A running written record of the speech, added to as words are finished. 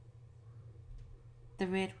The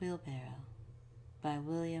Red Wheelbarrow by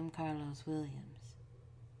William Carlos Williams.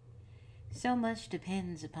 So much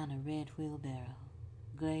depends upon a red wheelbarrow,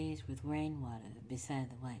 glazed with rainwater beside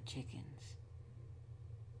the white chickens.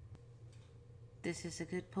 This is a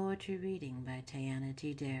good poetry reading by Tayana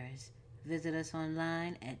T. Darris. Visit us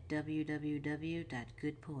online at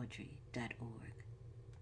www.goodpoetry.org.